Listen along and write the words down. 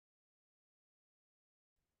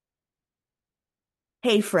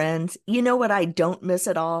Hey friends, you know what I don't miss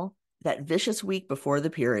at all? That vicious week before the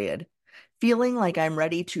period. Feeling like I'm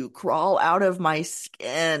ready to crawl out of my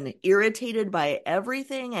skin, irritated by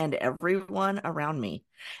everything and everyone around me,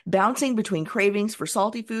 bouncing between cravings for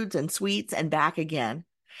salty foods and sweets and back again.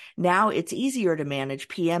 Now it's easier to manage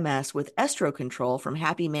PMS with Estro Control from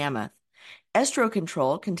Happy Mammoth. Estro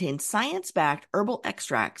Control contains science-backed herbal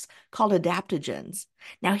extracts called adaptogens.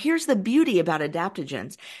 Now, here's the beauty about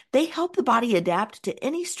adaptogens. They help the body adapt to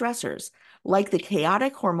any stressors, like the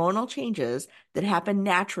chaotic hormonal changes that happen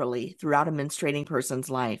naturally throughout a menstruating person's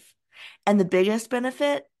life. And the biggest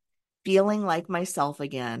benefit? Feeling like myself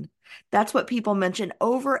again. That's what people mention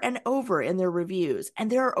over and over in their reviews.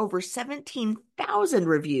 And there are over 17,000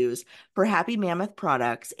 reviews for Happy Mammoth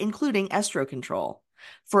products, including Estro Control.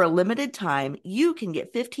 For a limited time, you can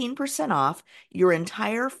get 15% off your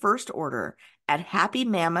entire first order at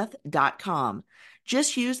happymammoth.com.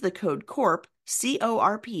 Just use the code CORP,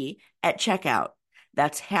 CORP, at checkout.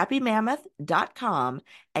 That's happymammoth.com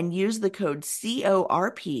and use the code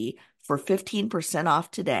CORP for 15% off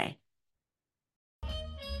today.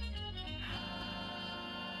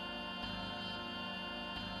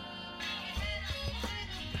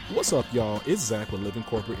 What's up, y'all? It's Zach with Living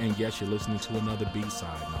Corporate, and yes, you're listening to another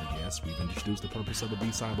B-side. Now, yes, we've introduced the purpose of the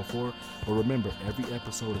B-side before, but remember, every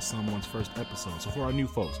episode is someone's first episode. So for our new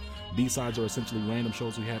folks, B-sides are essentially random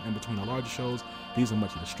shows we have in between our larger shows. These are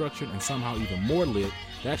much less structured and somehow even more lit.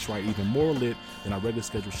 That's right, even more lit than our regular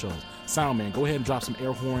scheduled shows. Sound man, go ahead and drop some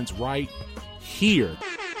air horns right here.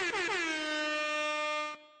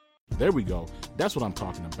 There we go. That's what I'm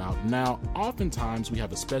talking about. Now, oftentimes we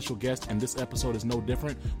have a special guest, and this episode is no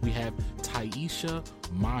different. We have Taisha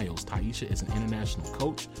Miles. Taisha is an international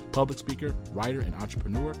coach, public speaker, writer, and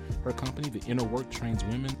entrepreneur. Her company, The Inner Work, trains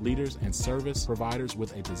women, leaders, and service providers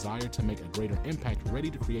with a desire to make a greater impact, ready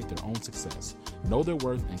to create their own success, know their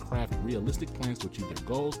worth, and craft realistic plans to achieve their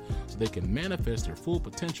goals so they can manifest their full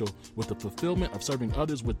potential with the fulfillment of serving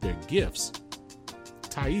others with their gifts.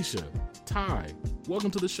 Taisha, Ty,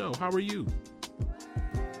 welcome to the show. How are you?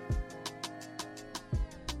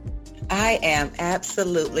 I am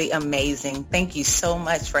absolutely amazing. Thank you so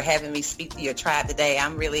much for having me speak to your tribe today.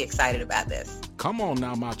 I'm really excited about this. Come on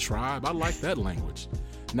now, my tribe. I like that language.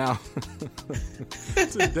 Now,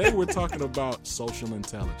 today we're talking about social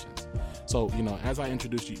intelligence. So, as I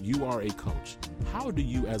introduced you, you are a coach. How do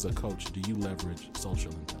you, as a coach, do you leverage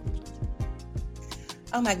social intelligence?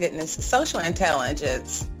 Oh my goodness. Social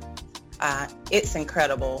intelligence. It's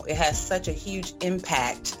incredible. It has such a huge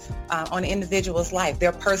impact on an individual's life.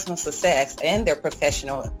 Their personal success and their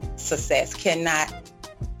professional success cannot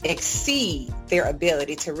exceed their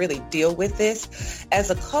ability to really deal with this.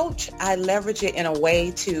 As a coach, I leverage it in a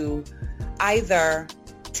way to either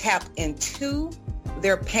tap into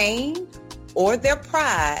their pain or their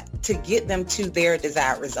pride to get them to their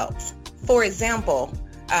desired results. For example,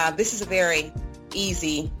 this is a very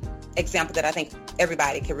easy example that I think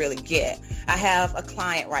everybody can really get. I have a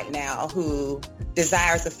client right now who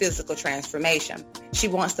desires a physical transformation. She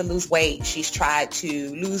wants to lose weight. She's tried to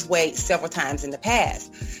lose weight several times in the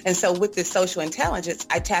past. And so with this social intelligence,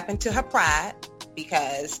 I tap into her pride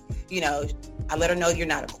because, I let her know you're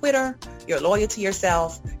not a quitter, you're loyal to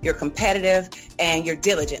yourself, you're competitive, and you're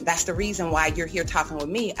diligent. That's the reason why you're here talking with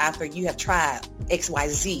me after you have tried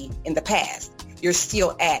XYZ in the past. You're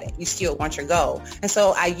still at it. You still want your goal. And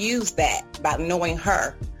so I use that by knowing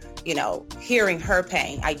her, hearing her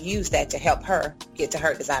pain. I use that to help her get to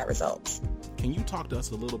her desired results. Can you talk to us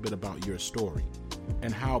a little bit about your story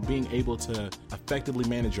and how being able to effectively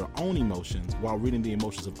manage your own emotions while reading the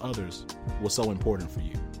emotions of others was so important for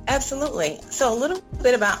you? Absolutely. So a little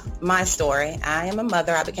bit about my story. I am a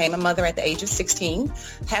mother. I became a mother at the age of 16,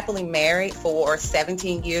 happily married for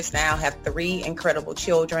 17 years now, have 3 incredible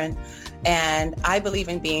children. And I believe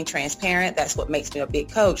in being transparent. That's what makes me a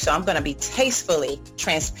big coach. So I'm going to be tastefully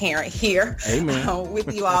transparent here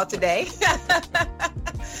with you all today.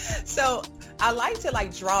 So I like to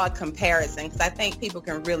draw a comparison because I think people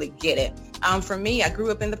can really get it. For me, I grew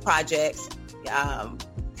up in the projects.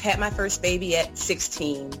 Had my first baby at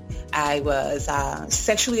 16. I was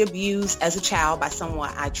sexually abused as a child by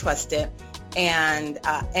someone I trusted, and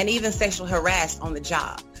even sexually harassed on the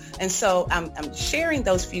job. And so I'm sharing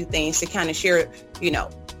those few things to kind of share,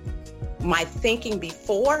 my thinking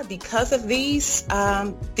before because of these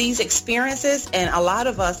experiences. And a lot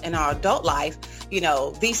of us in our adult life,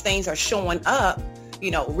 these things are showing up,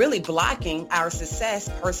 really blocking our success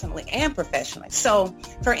personally and professionally. So,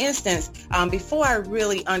 for instance, before I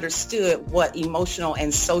really understood what emotional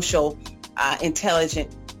and social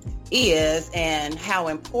intelligence is and how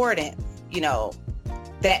important,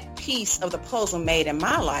 that piece of the puzzle made in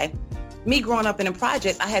my life, me growing up in the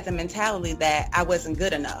projects, I had the mentality that I wasn't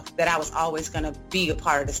good enough, that I was always going to be a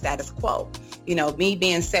part of the status quo. You know, me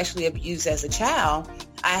being sexually abused as a child,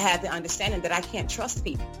 I had the understanding that I can't trust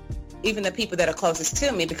people, even the people that are closest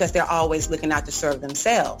to me, because they're always looking out to serve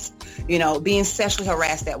themselves. You know, being sexually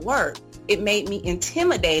harassed at work, it made me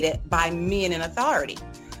intimidated by men in authority.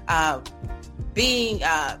 Being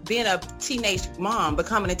a teenage mom,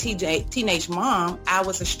 becoming a teenage mom, I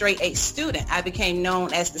was a straight A student. I became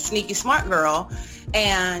known as the sneaky smart girl,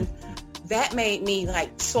 and that made me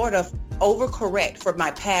like sort of overcorrect for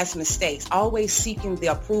my past mistakes, always seeking the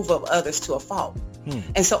approval of others to a fault.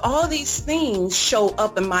 And so all these things show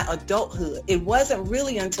up in my adulthood. It wasn't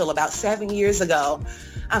really until about 7 years ago,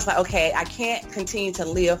 I was like, okay, I can't continue to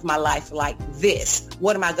live my life like this.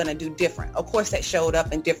 What am I going to do different? Of course, that showed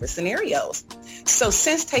up in different scenarios. So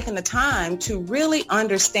since taking the time to really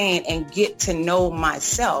understand and get to know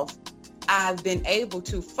myself, I've been able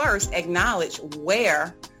to first acknowledge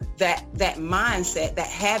where that mindset, that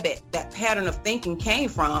habit, that pattern of thinking came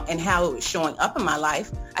from and how it was showing up in my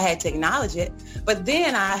life. I had to acknowledge it. But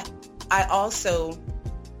then I also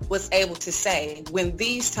was able to say, when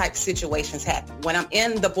these type situations happen, when I'm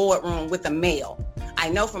in the boardroom with a male, I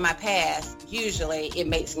know from my past, usually it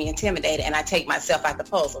makes me intimidated and I take myself out the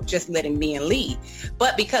puzzle, just letting men lead.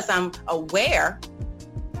 But because I'm aware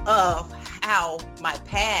of how my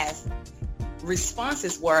past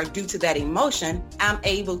responses were due to that emotion, I'm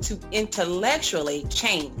able to intellectually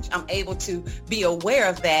change. I'm able to be aware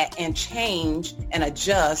of that and change and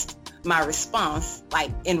adjust my response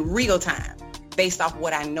like in real time based off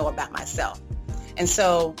what I know about myself. And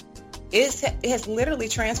so it has literally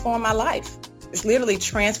transformed my life. It's literally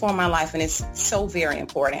transformed my life, and it's so very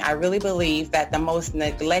important. I really believe that the most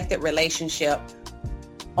neglected relationship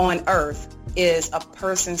on earth is a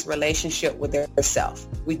person's relationship with their self.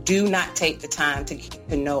 We do not take the time to get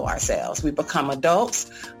to know ourselves. We become adults,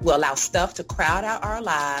 we allow stuff to crowd out our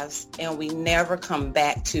lives, and we never come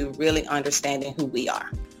back to really understanding who we are.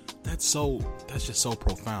 That's just so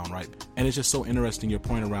profound, right? And it's just so interesting, your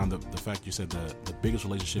point around the fact you said the biggest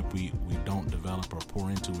relationship we don't develop or pour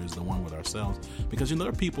into is the one with ourselves. Because, you know,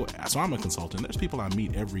 there are people, so I'm a consultant, there's people I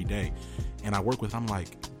meet every day and I work with, I'm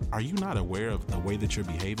like, are you not aware of the way that you're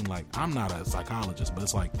behaving? Like, I'm not a psychologist, but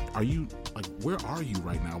it's like, where are you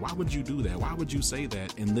right now? Why would you do that? Why would you say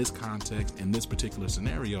that in this context, in this particular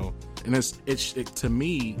scenario? And it to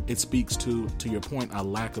me, it speaks to your point, a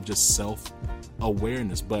lack of just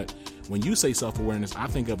self-awareness. But when you say self-awareness, I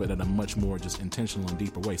think of it in a much more just intentional and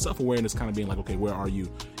deeper way. Self-awareness kind of being like, okay, where are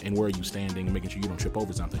you and where are you standing, and making sure you don't trip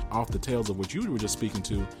over something. Off the tails of what you were just speaking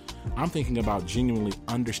to, I'm thinking about genuinely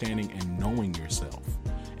understanding and knowing yourself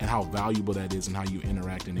and how valuable that is and how you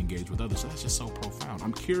interact and engage with others. So that's just so profound.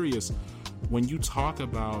 I'm curious, when you talk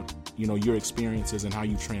about, you know, your experiences and how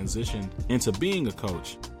you transitioned into being a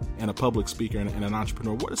coach and a public speaker and an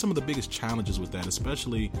entrepreneur, what are some of the biggest challenges with that,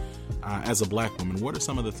 especially as a Black woman? What are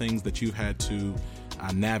some of the things that you've had to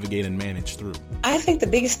navigate and manage through? I think the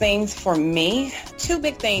biggest things for me, two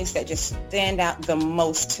big things that just stand out the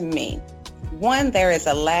most to me. One, there is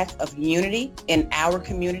a lack of unity in our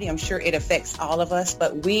community. I'm sure it affects all of us,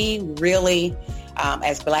 but we really,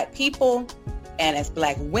 as Black people and as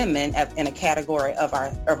Black women in a category of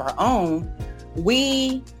our own,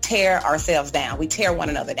 we tear ourselves down. We tear one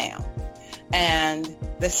another down. And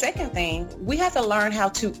the second thing, we have to learn how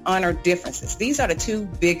to honor differences. These are the two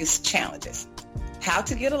biggest challenges. How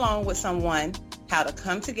to get along with someone, how to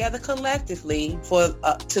come together collectively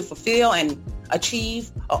to fulfill and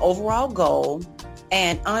achieve an overall goal,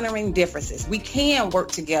 and honoring differences. We can work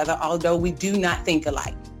together, although we do not think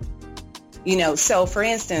alike. You know, so for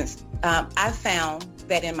instance, I found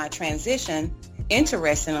that in my transition,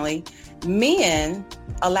 interestingly, men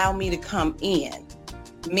allow me to come in.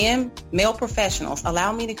 Male professionals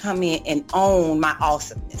allow me to come in and own my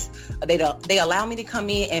awesomeness. They allow me to come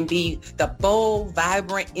in and be the bold,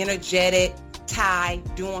 vibrant, energetic Ty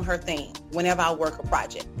doing her thing whenever I work a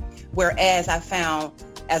project. Whereas I found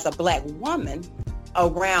as a Black woman,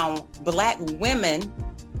 around Black women,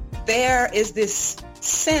 there is this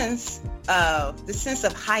sense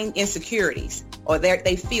of heightened insecurities, or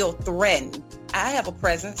they feel threatened. I have a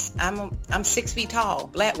presence. I'm 6 feet tall,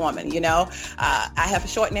 Black woman, you know. I have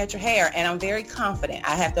short natural hair, and I'm very confident.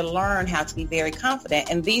 I have to learn how to be very confident.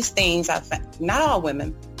 And these things, not all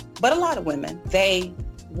women, but a lot of women, they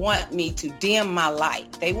want me to dim my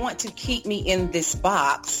light. They want to keep me in this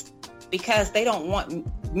box because they don't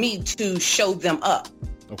want me to show them up.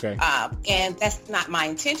 Okay. And that's not my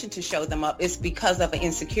intention to show them up. It's because of an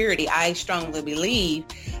insecurity. I strongly believe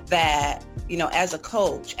that, as a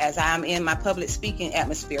coach, as I'm in my public speaking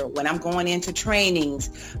atmosphere, when I'm going into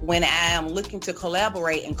trainings, when I am looking to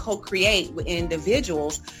collaborate and co-create with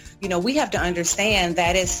individuals, we have to understand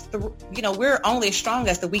that we're only as strong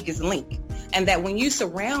as the weakest link. And that when you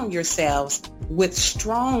surround yourselves with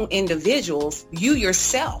strong individuals, you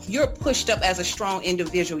yourself, you're pushed up as a strong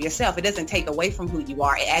individual yourself. It doesn't take away from who you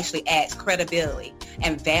are. It actually adds credibility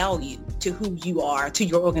and value to who you are, to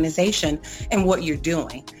your organization and what you're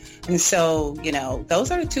doing. And so,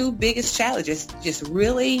 those are the two biggest challenges, just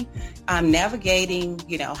really navigating,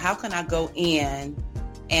 how can I go in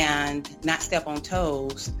and not step on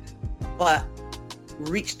toes, but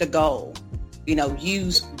reach the goal,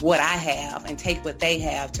 use what I have and take what they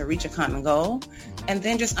have to reach a common goal. And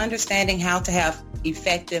then just understanding how to have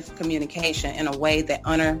effective communication in a way that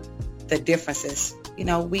honor the differences.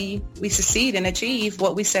 We succeed and achieve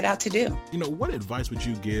what we set out to do. What advice would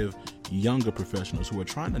you give younger professionals who are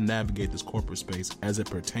trying to navigate this corporate space as it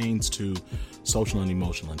pertains to social and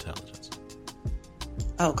emotional intelligence?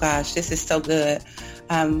 Oh gosh, this is so good.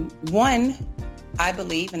 One, I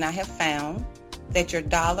believe, and I have found, that your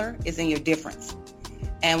dollar is in your difference.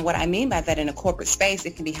 And what I mean by that, in a corporate space,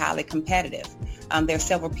 it can be highly competitive. There are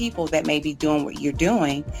several people that may be doing what you're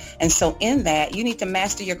doing. And so in that, you need to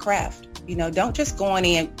master your craft. Don't just go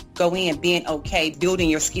in being okay, building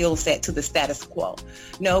your skill set to the status quo.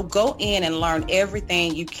 No, go in and learn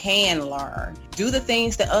everything you can learn. Do the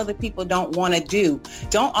things that other people don't want to do.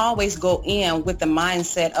 Don't always go in with the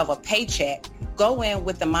mindset of a paycheck. Go in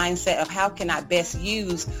with the mindset of how can I best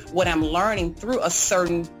use what I'm learning through a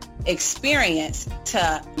certain experience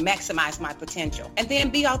to maximize my potential. And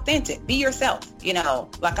then be authentic, be yourself.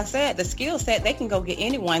 Like I said, the skill set, they can go get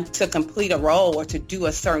anyone to complete a role or to do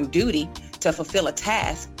a certain duty, to fulfill a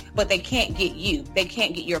task, but they can't get you. They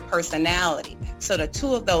can't get your personality. So the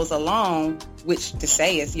two of those alone, which to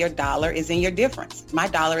say is your dollar is in your difference. My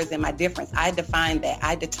dollar is in my difference. I define that.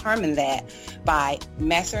 I determine that by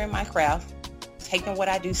mastering my craft, taking what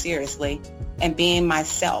I do seriously, and being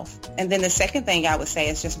myself. And then the second thing I would say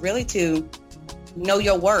is just really to know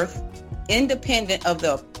your worth, independent of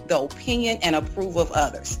the opinion and approval of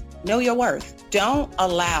others. Know your worth. Don't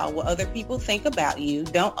allow what other people think about you.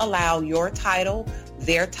 Don't allow your title,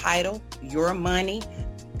 your money,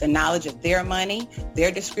 the knowledge of their money,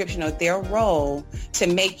 their description of their role to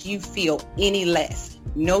make you feel any less.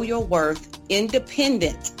 Know your worth,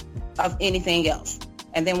 independent of anything else.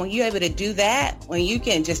 And then when you're able to do that, when you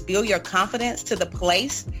can just build your confidence to the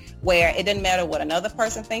place where it doesn't matter what another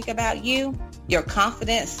person think about you, your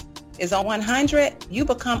confidence is on 100, you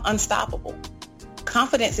become unstoppable.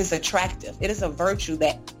 Confidence is attractive. It is a virtue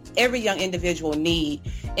that every young individual need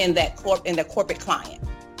in the corporate client.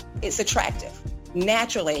 It's attractive.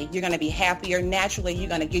 Naturally, you're going to be happier. Naturally, you're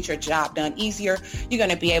going to get your job done easier. You're going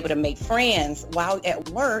to be able to make friends while at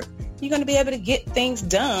work. You're going to be able to get things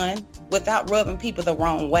done without rubbing people the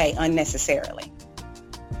wrong way unnecessarily.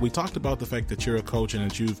 We talked about the fact that you're a coach and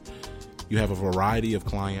that you have a variety of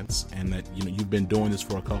clients and that you've been doing this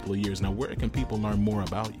for a couple of years. Now, where can people learn more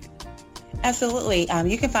about you? Absolutely.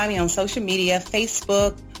 You can find me on social media,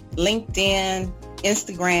 Facebook, LinkedIn,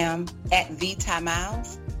 Instagram at the Ty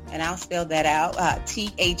Miles. And I'll spell that out,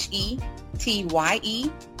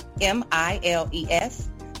 TheTyemiles.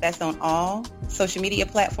 That's on all social media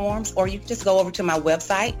platforms, or you can just go over to my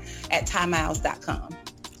website at tymiles.com.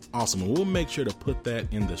 Awesome. And we'll make sure to put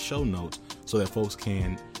that in the show notes so that folks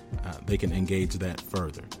can engage that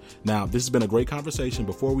further. Now, this has been a great conversation.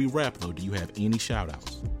 Before we wrap, though, do you have any shout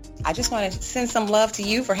outs? I just want to send some love to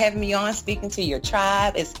you for having me on, speaking to your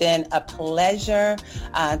tribe. It's been a pleasure.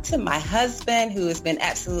 To my husband, who has been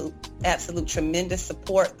absolute tremendous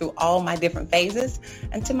support through all my different phases,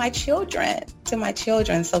 and to my children.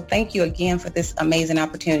 So thank you again for this amazing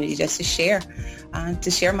opportunity just to share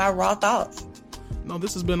my raw thoughts. No,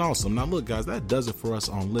 this has been awesome. Now, look, guys, that does it for us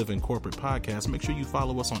on Live in Corporate Podcast. Make sure you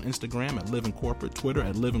follow us on Instagram at Live in Corporate, Twitter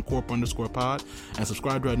at liveincorp_pod, and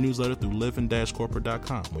subscribe to our newsletter through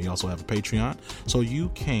livin-corporate.com. We also have a Patreon, so you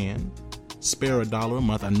can spare $1 a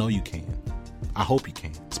month. I know you can. I hope you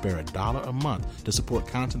can spare $1 a month to support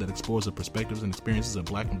content that explores the perspectives and experiences of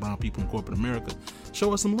Black and brown people in corporate America.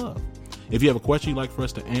 Show us some love. If you have a question you'd like for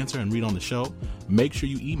us to answer and read on the show, make sure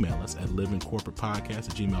you email us at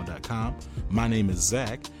liveincorporatepodcast@gmail.com. My name is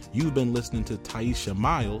Zach. You've been listening to Taisha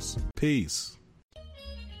Miles. Peace.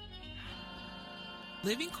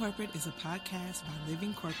 Living Corporate is a podcast by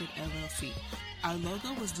Living Corporate LLC. Our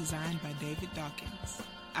logo was designed by David Dawkins.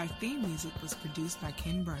 Our theme music was produced by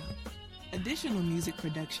Ken Brown. Additional music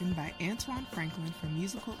production by Antoine Franklin for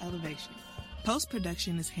Musical Elevation.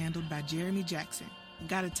 Post-production is handled by Jeremy Jackson.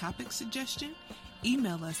 Got a topic suggestion?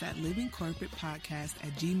 email us at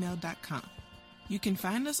livingcorporatepodcast@gmail.com. You can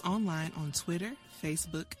find us online on Twitter,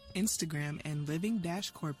 Facebook, Instagram, and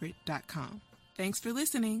living-corporate.com. Thanks for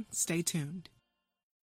listening. Stay tuned.